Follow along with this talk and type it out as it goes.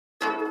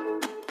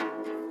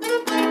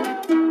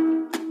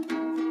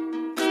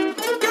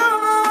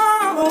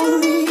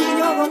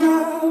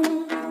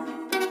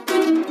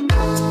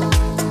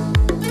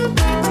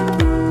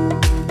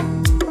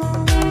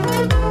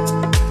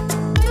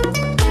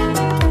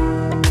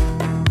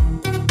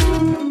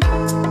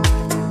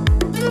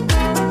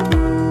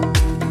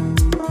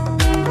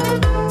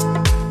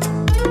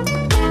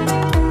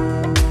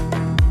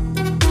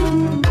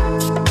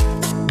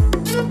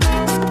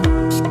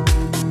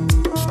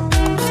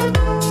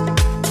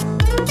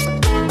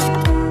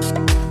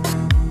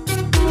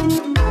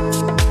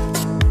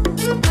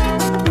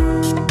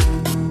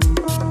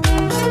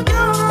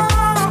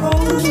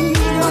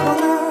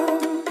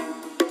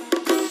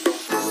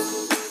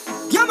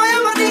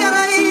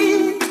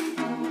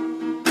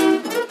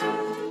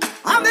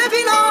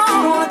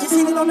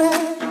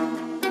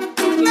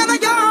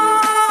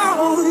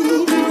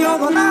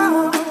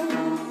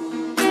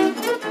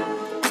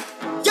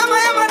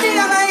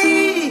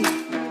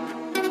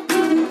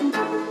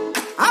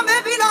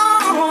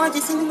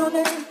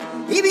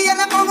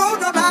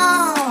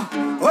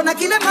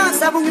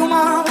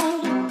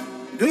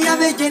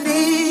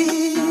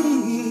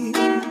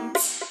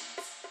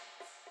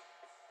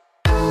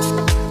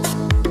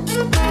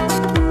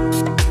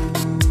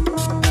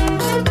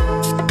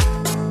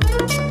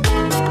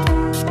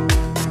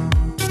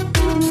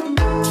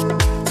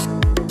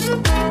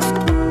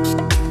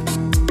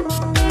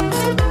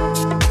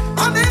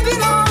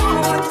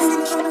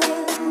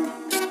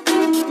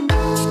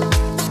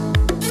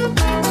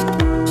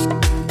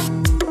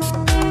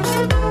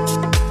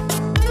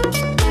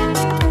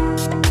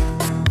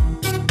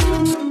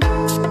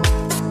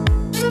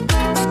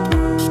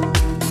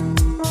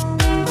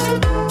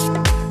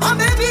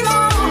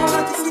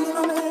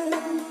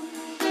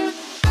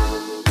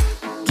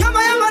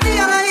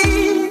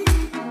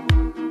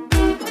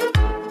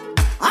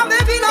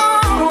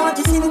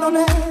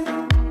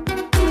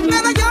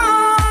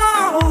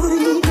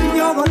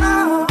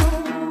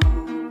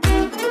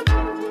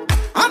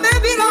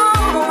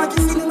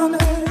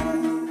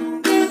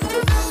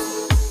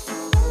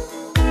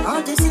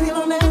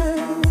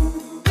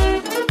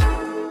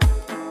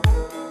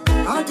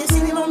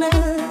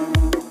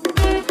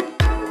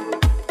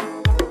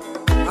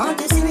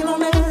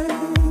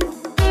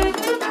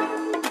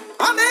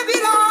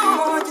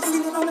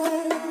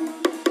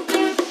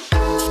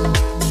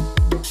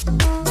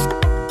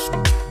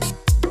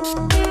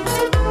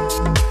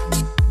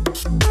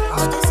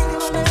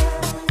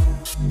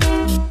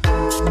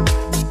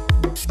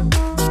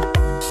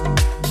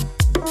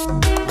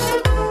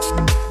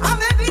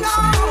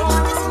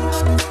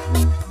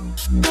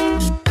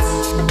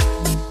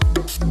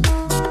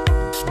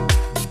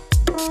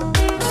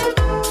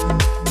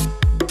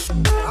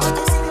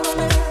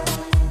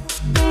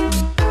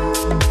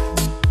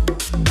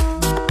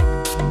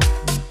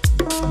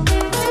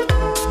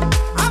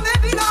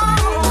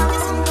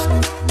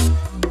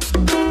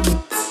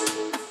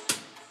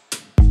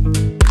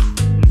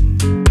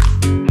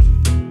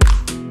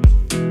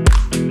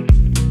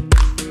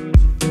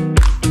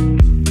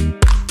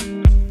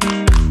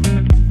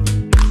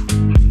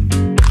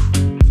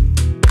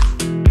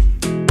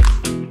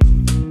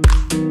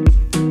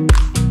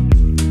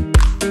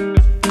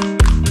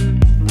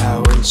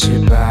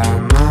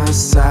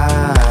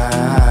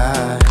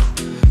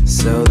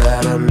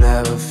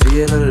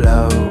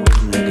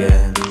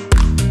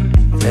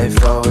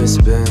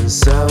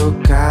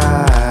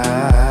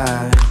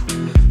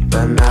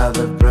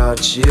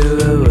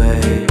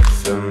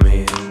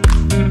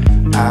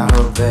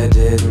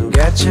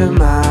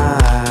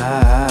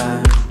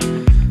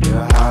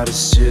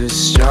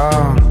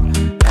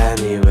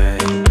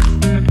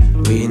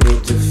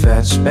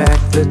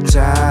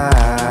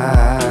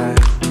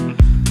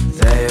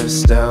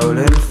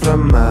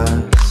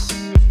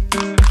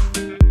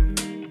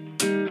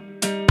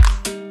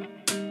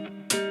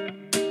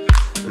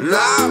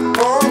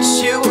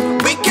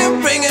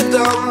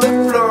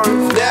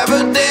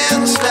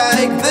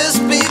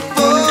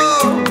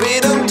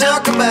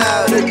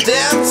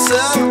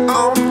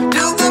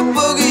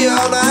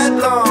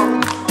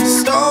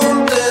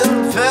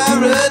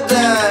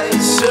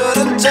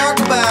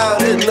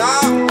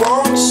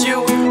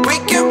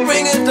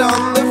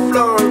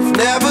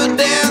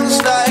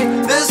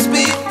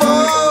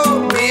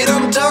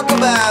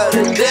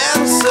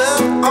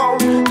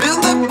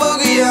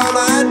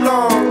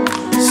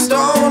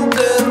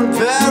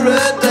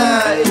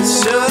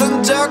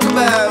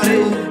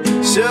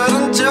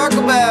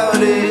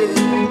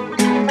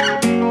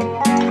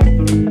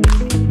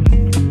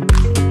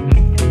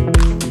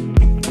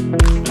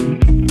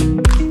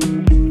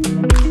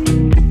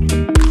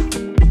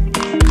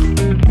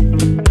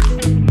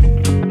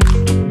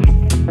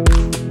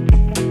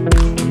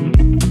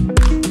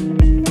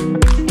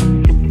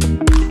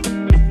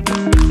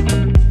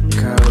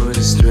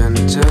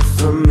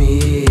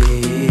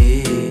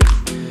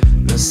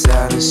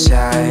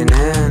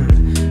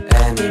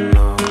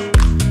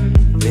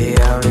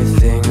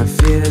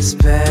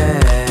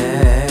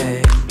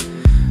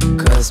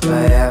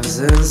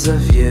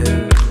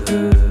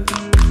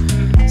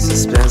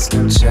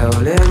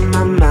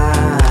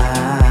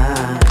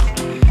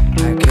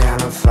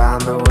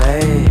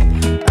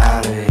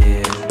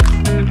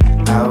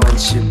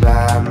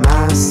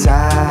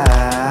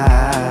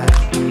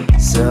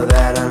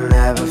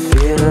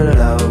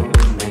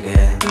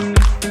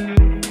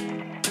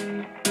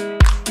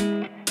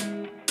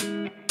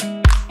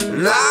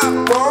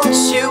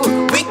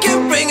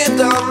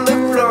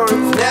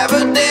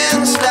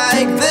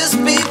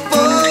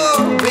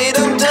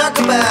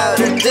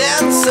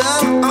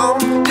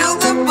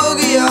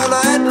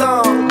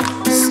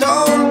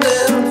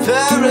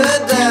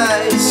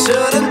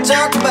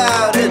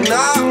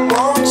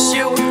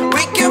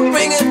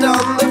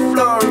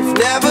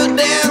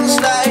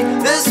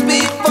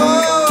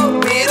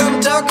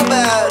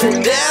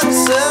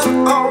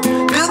Dancing on,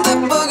 feel the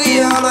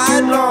boogie all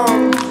night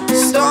long.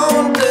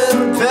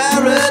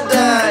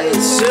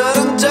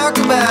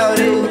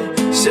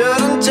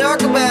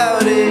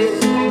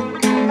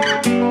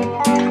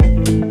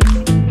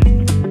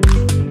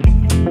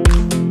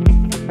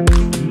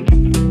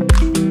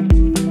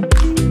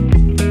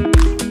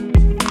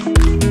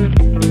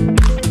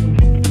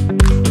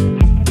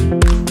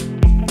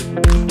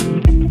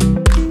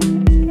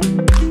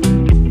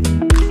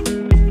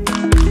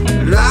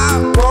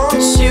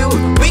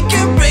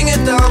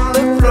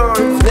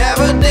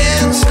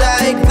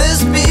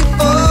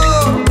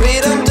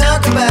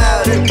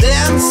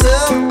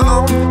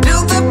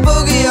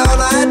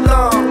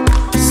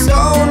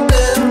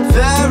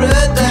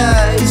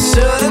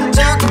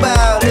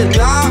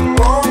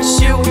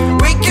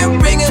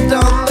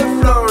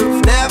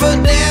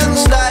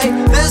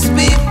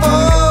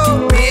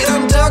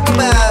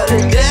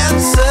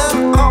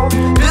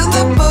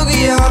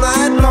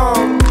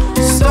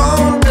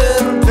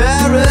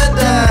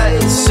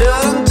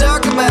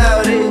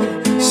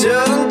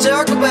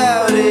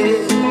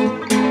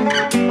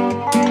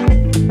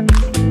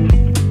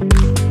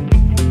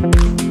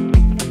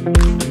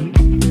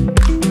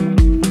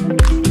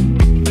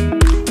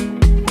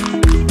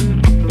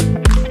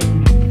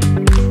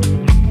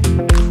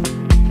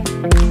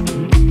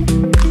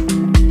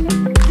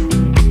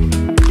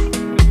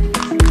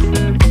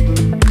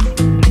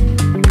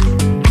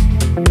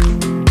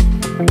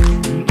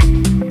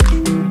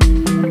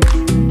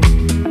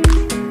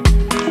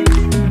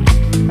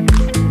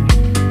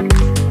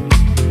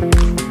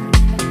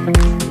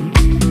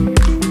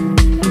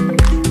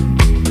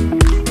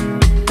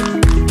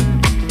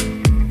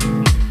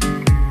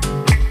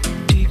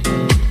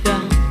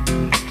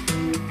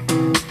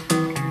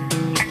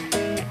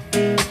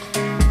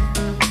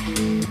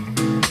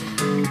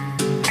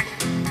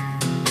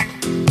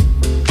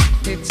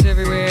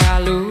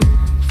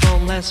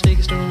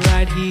 it's fixed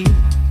right here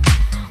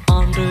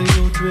under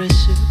your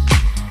dresser,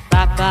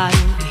 right by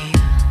your ear.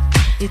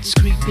 It's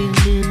creeping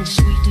in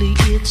sweetly,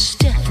 it's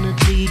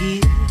definitely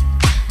here.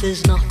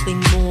 There's nothing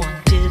more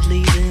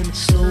deadly than a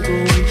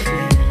slow-growing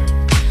fear.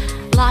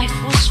 Life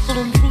was full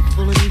and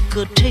fruitful and you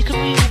could take a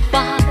real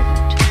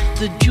bite.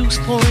 The juice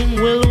pouring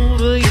well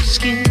over your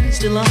skin's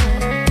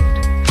delight.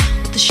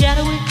 But the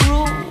shadow it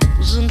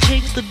grows and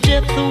takes the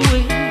depth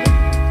away,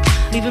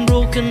 leaving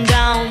broken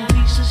down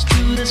pieces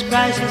to this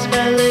priceless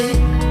ballet.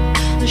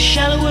 The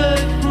shallower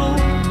it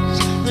grows,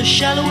 the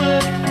shallower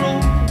it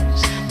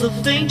grows, the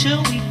fainter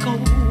we go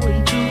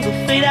into the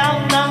fade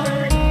out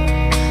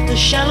line. The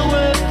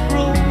shallower it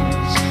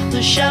grows,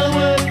 the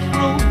shallower it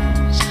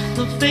grows,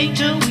 the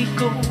fainter we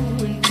go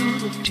into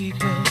the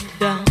deeper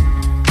down.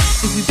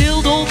 If we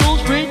build all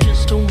those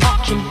bridges, don't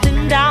watch them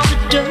thin down to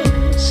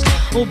dust,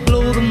 or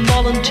blow them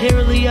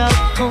voluntarily out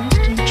of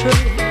constant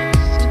trust.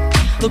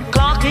 The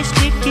clock is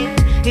ticking,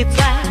 its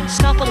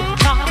last couple of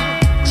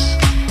clocks,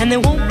 and there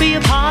won't be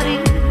a party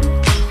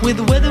with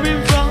the weather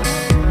in front.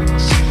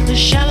 The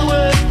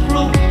shallower it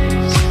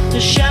grows, the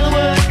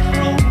shallower it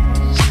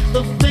grows,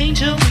 the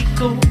fainter we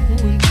go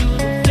into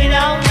the fade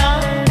out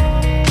line.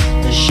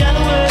 The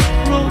shallower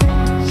it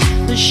grows,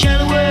 the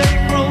shallower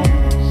it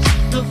grows,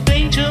 the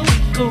fainter we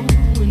go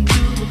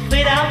into the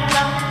fade out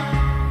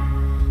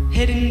line.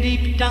 Heading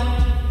deep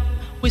down,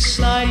 we're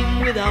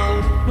sliding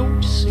without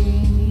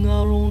noticing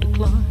our own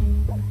decline.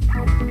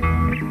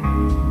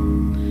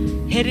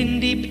 Heading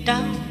deep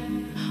down,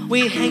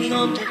 we're hanging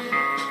on to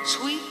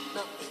sweet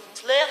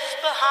nothing's left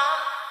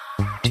behind.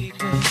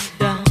 Deeper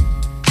down.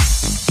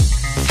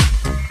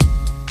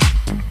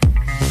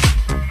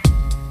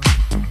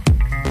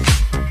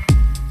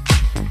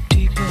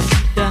 Deeper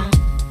down.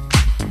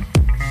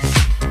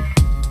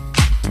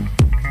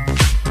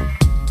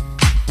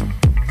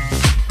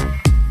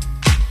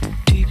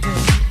 Deeper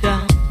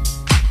down.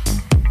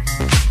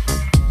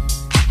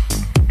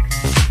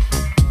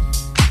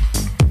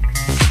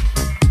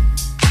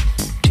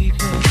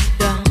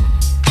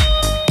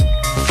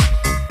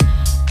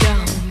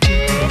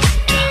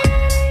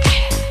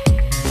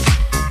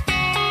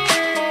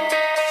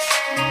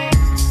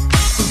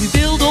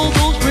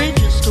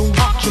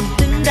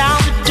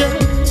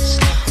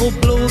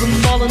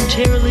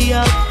 Voluntarily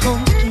out of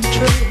constant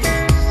trust.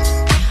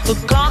 The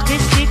clock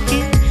is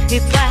ticking,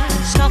 its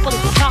last couple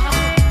of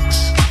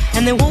clocks,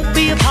 and there won't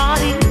be a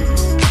party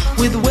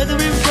with the weather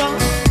in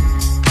front.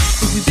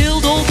 If we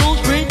build all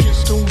those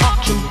bridges, don't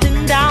watch them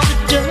thin down to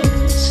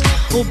dust,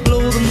 or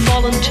blow them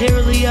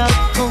voluntarily out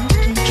of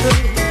constant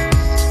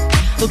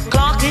trust. The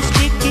clock is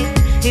ticking,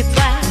 its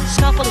last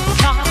couple of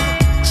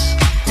clocks,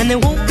 and there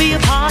won't be a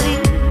party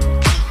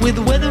with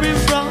the weather in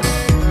front.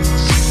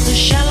 The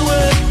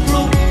shallower it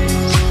grows,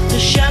 the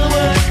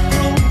shallower it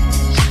grows,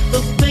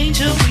 the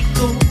fainter we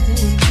go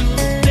into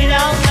the fade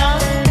out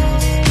line.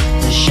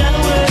 The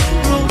shallower it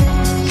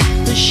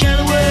grows, the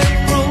shallower it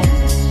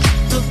grows,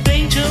 the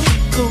fainter we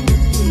go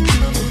into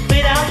the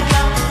fade out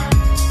line.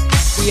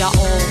 We are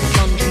all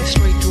plunging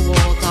straight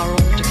towards our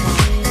own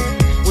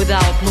decline.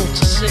 Without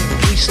noticing,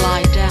 we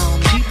slide down,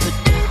 deeper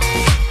down.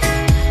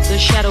 The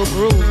shadow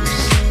grows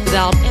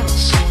without ever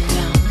slowing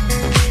down.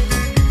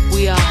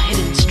 We are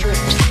heading straight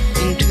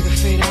into the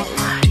fade out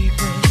line.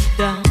 Deeper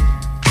down.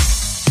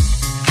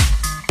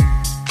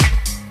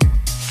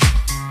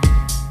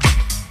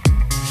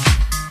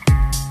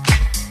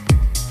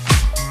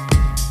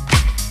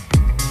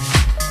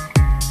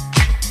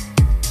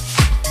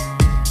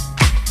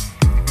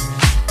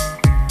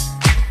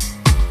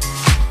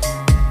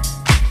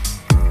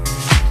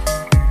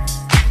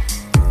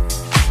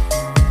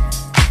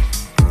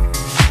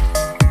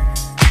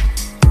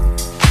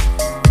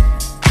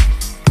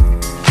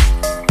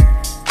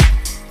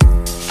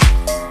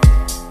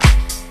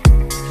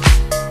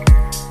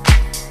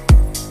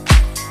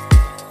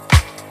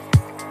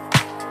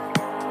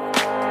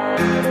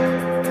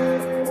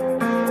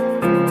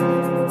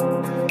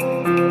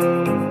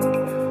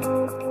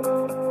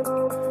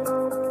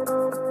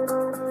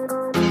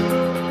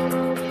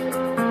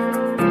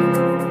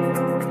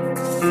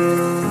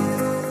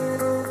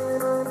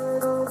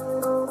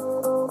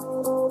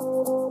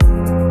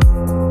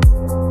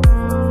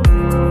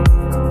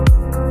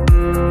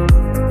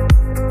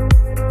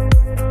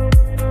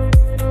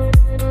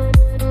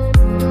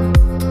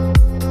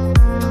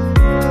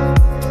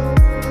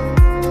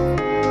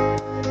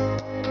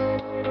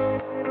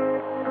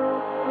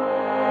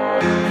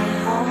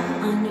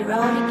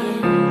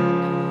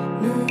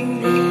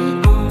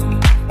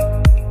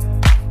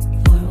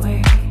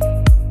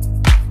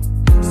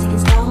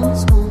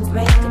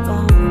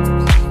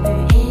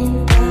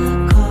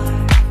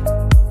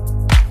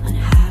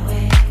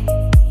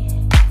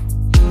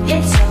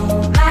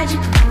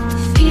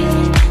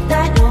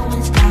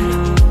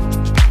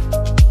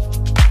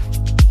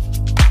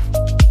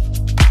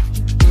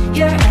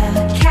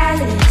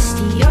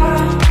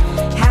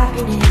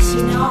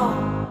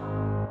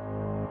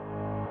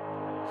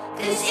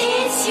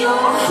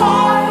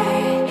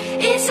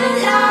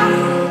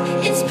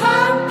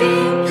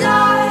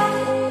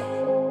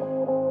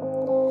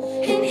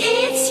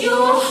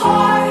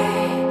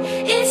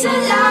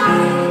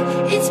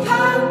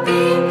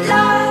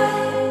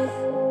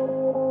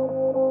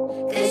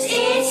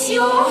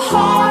 your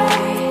heart,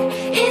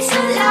 it's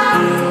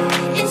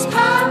alive, it's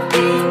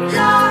pumping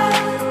blood.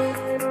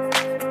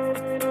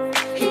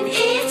 And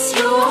it's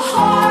your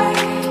heart,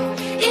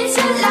 it's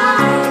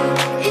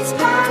alive, it's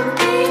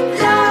pumping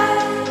blood.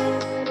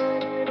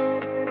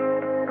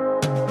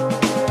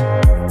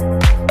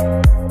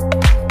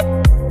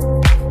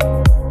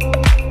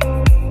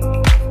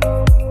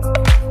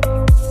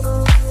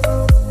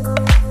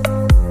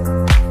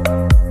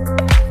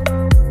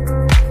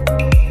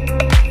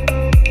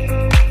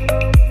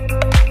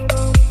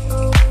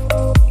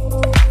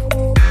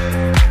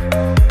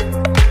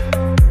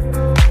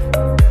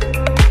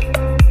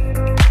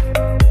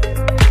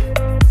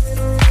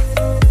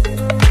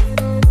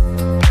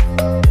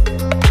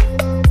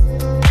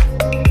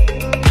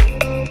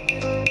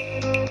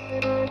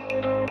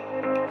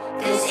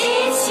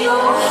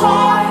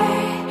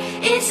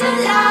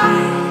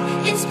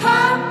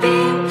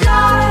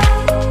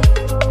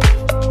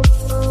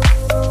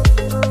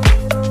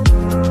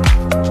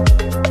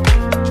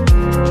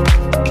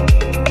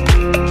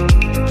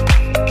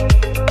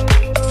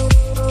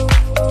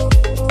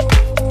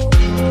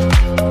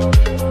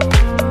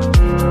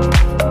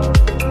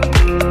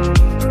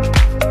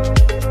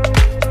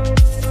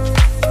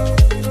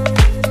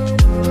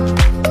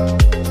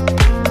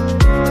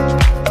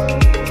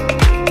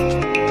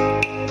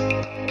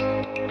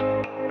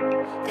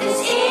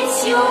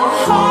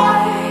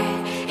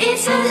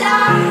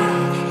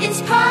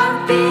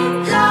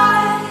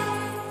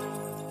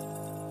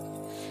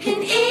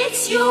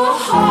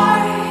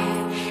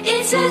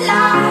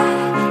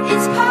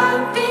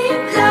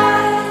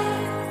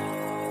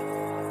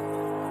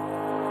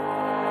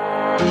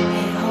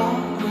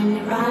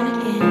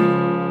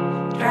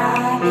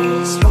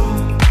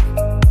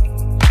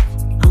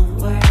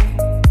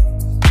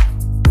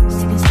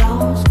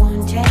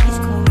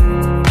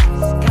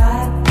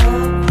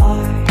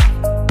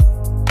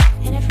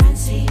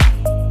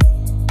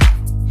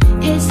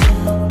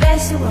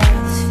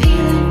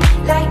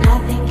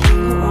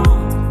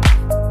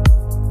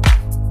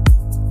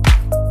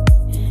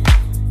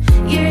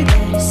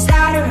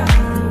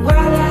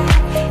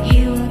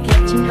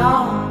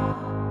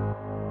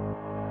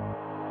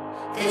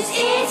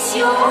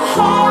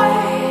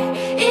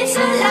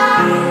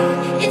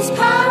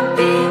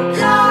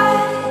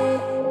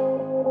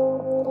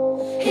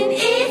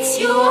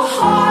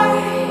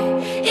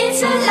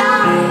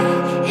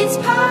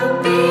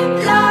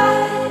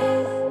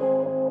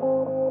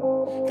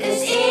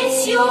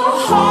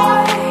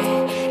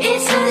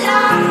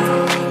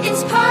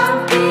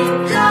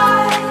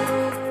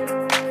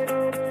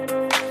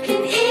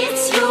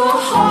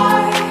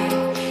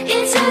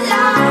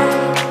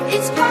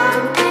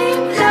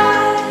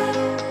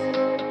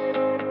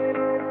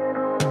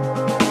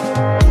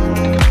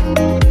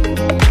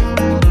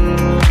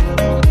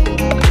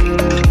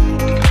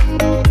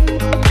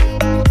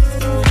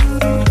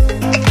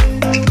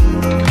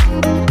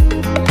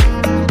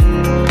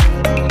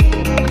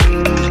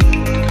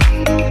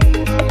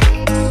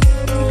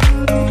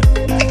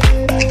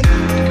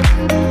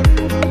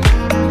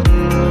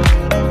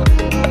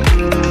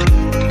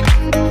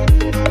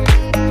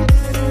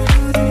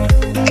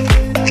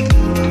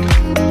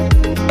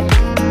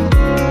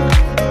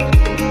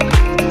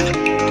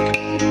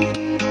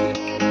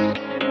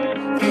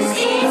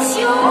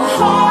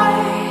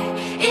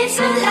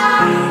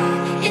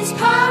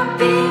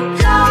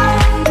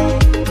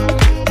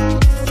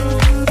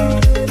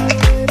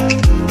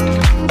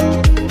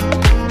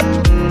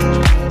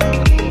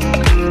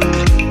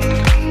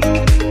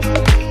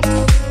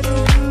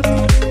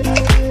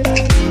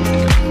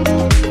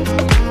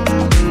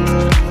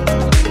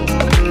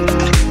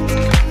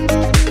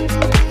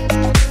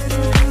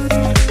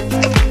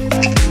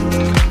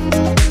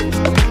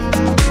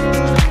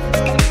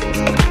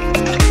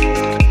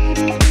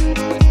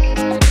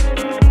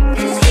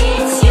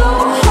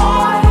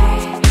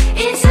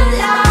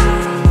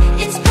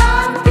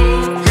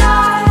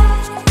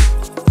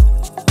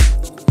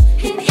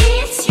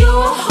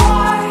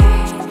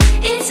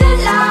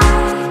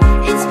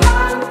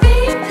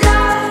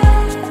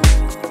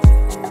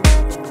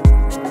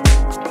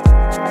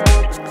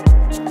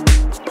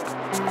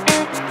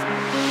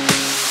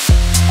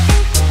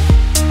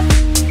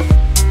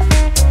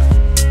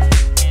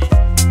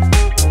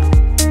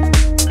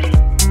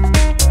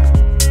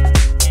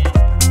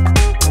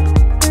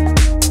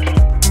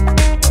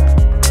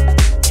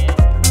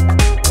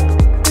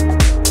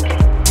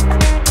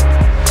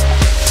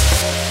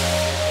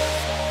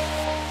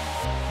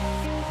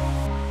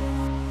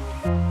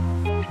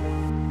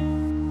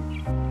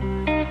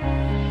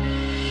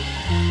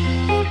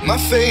 My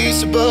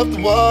face above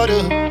the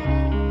water,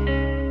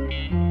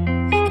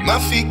 my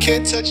feet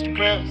can't touch the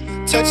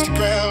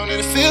ground, and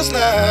it feels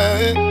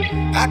like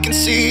I can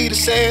see the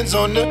sands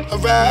on the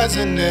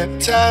horizon every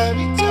time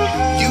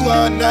you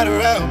are not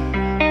around.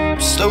 I'm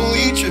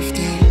slowly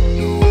drifting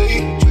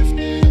away,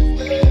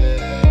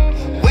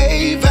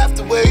 wave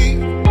after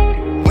wave,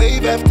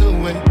 wave after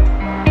wave.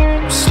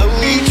 I'm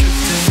slowly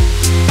drifting,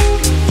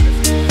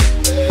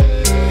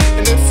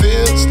 and it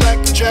feels like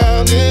I'm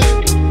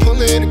drowning,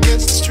 pulling again.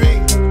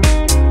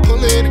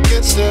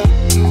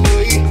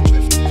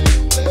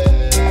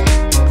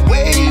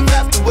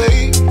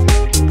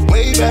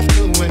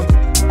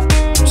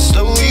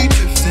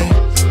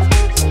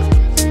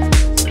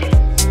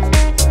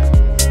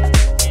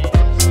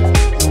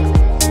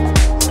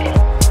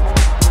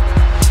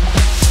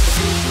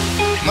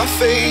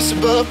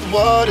 above the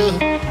water.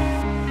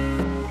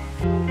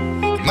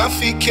 My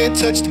feet can't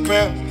touch the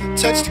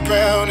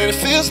ground, and it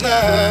feels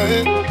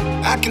like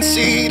I can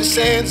see the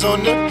sands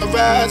on the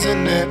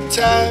horizon every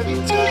time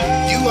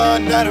you are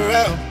not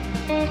around.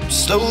 I'm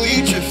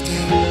slowly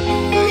drifting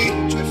away,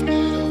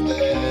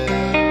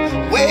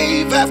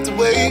 wave after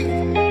wave,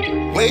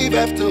 wave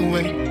after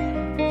wave.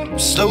 I'm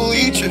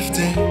slowly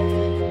drifting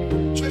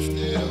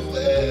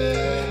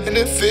away, and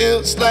it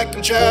feels like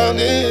I'm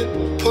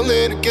drowning,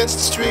 pulling against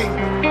the stream,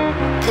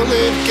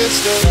 pulling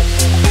against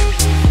the.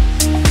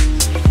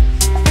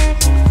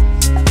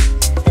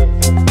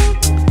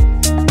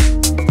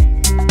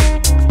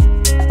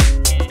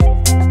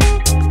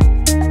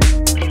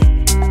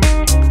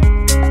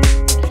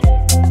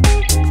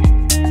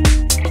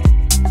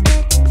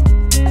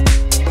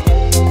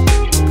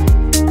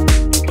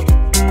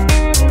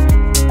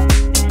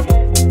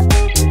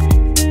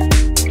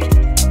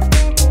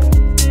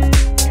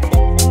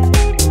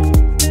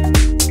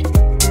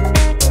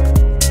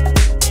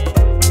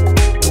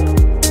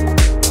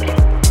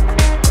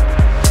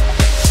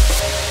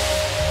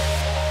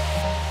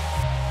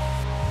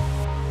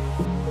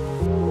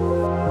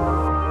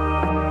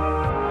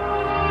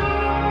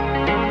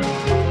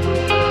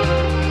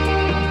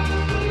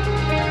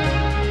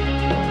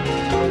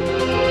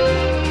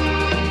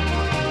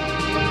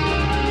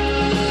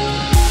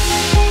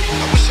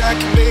 I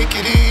can make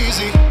it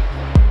easy,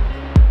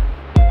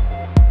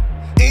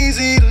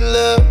 easy to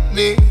love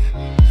me,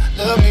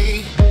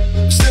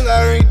 Still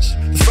I reach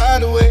and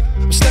find a way.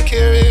 I'm stuck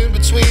here in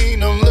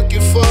between. I'm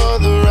looking for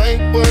the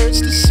right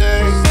words to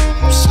say.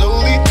 I'm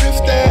slowly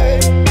drifting.